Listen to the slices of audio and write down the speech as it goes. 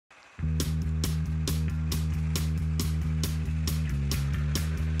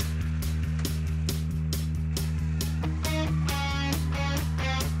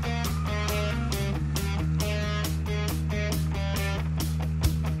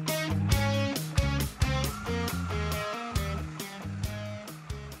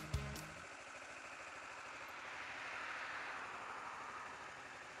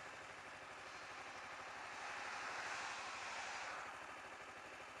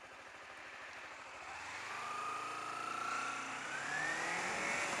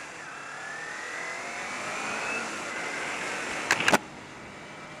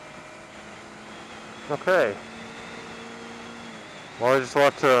Okay. Well, I just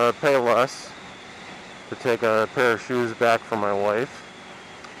want to pay less to take a pair of shoes back for my wife.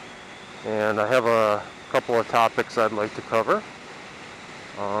 And I have a couple of topics I'd like to cover.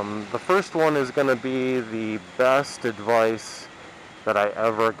 The first one is going to be the best advice that I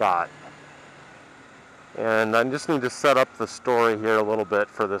ever got. And I just need to set up the story here a little bit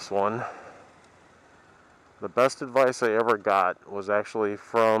for this one. The best advice I ever got was actually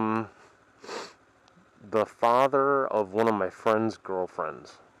from the father of one of my friend's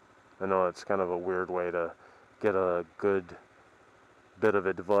girlfriends. I know it's kind of a weird way to get a good bit of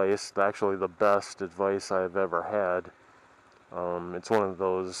advice. Actually, the best advice I've ever had. It's one of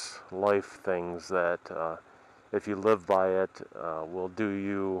those life things that if you live by it, will do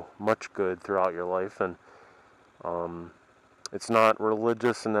you much good throughout your life. And it's not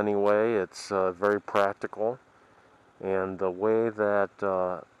religious in any way. It's very practical. And the way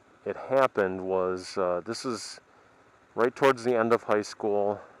that it happened was, this is right towards the end of high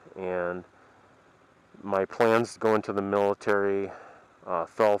school, and my plans to go into the military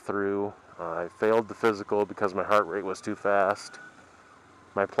fell through. I failed the physical because my heart rate was too fast.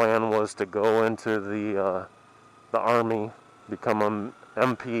 My plan was to go into the Army, become an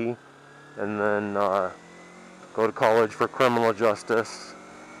MP, and then go to college for criminal justice,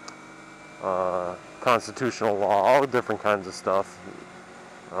 constitutional law, all different kinds of stuff,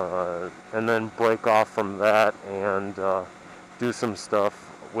 and then break off from that and do some stuff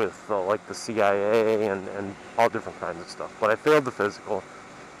with like the CIA and all different kinds of stuff. But I failed the physical,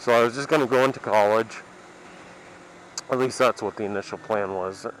 so I was just going to go into college. At least that's what the initial plan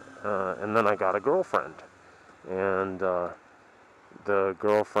was. And then I got a girlfriend, and the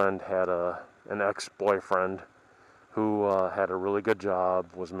girlfriend had an ex-boyfriend who had a really good job,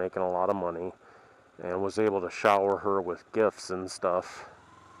 was making a lot of money, and was able to shower her with gifts and stuff.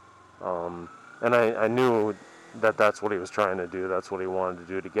 And I knew that that's what he was trying to do. That's what he wanted to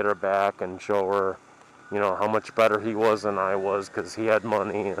do, to get her back and show her, how much better he was than I was, because he had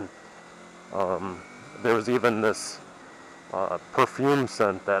money. And there was even this perfume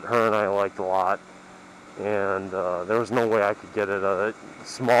scent that her and I liked a lot. And there was no way I could get it. A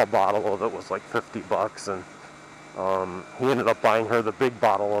small bottle of it was like $50, and he ended up buying her the big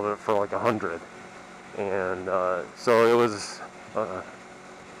bottle of it for like $100. And so it was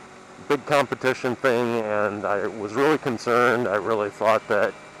big competition thing, and I was really concerned. I really thought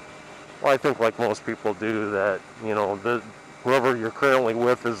that, well, I think like most people do, that whoever you're currently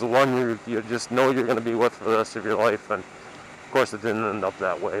with is the one you just know you're going to be with for the rest of your life. And of course it didn't end up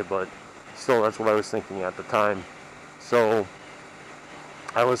that way, but still, that's what I was thinking at the time. So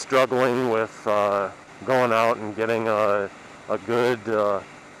I was struggling with going out and getting a good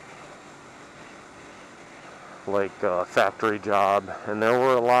factory job, and there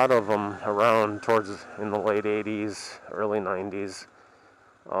were a lot of them around in the late 80s, early 90s.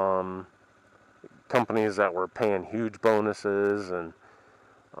 Companies that were paying huge bonuses, and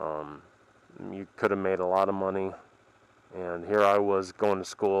you could have made a lot of money. And here I was going to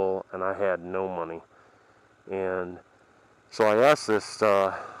school, and I had no money. And so I asked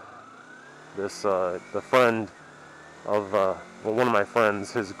the friend of one of my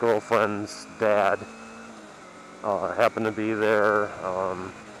friends, his girlfriend's dad, happened to be there,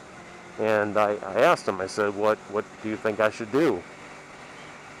 and I asked him, I said, what do you think I should do?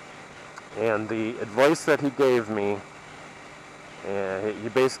 And the advice that he gave me, he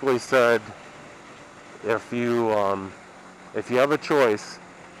basically said, if you have a choice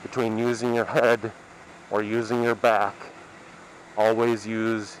between using your head or using your back, always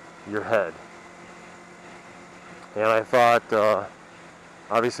use your head. And I thought,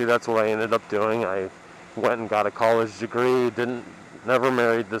 obviously that's what I ended up doing. I went and got a college degree, never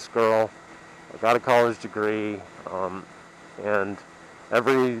married this girl. I got a college degree, and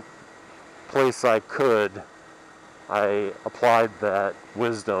every place I could, I applied that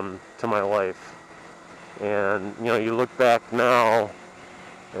wisdom to my life. And you look back now,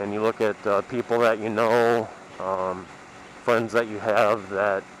 and you look at people that you know, friends that you have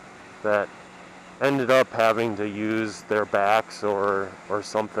that ended up having to use their backs or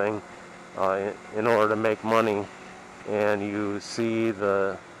something in order to make money, and you see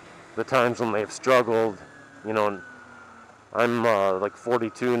the times when they've struggled. I'm like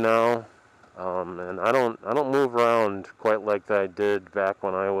 42 now, and I don't move around quite like I did back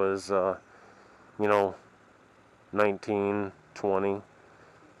when I was 19, 20.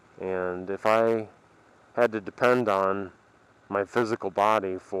 And if I had to depend on my physical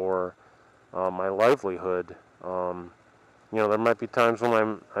body for my livelihood, there might be times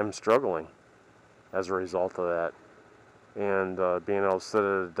when I'm struggling as a result of that. And being able to sit at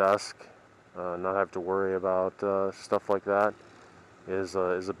a desk not have to worry about stuff like that is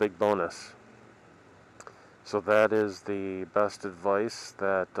a big bonus. So that is the best advice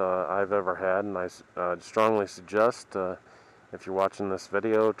that I've ever had, and I strongly suggest if you're watching this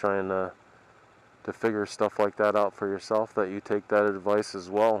video trying to figure stuff like that out for yourself, that you take that advice as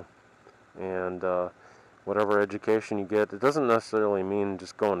well. And whatever education you get, it doesn't necessarily mean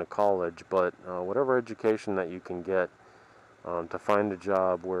just going to college, but whatever education that you can get to find a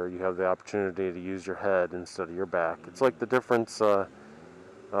job where you have the opportunity to use your head instead of your back. It's like the difference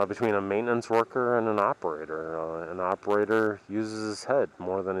between a maintenance worker and an operator. An operator uses his head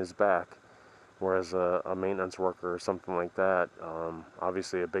more than his back, whereas a maintenance worker or something like that,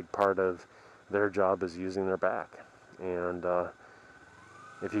 obviously a big part of their job is using their back. And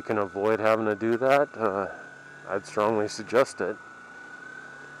if you can avoid having to do that, I'd strongly suggest it.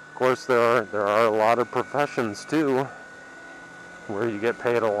 Of course, there are a lot of professions too where you get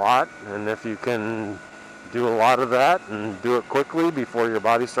paid a lot, and if you can do a lot of that and do it quickly before your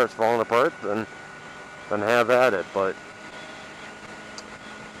body starts falling apart, then have at it. But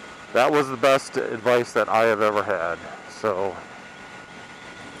that was the best advice that I have ever had. So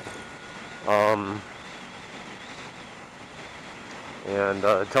and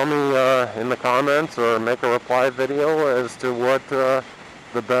tell me in the comments or make a reply video as to what the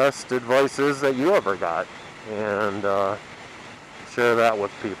best advice is that you ever got, and share that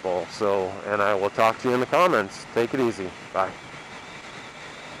with people. So, and I will talk to you in the comments. Take it easy. Bye.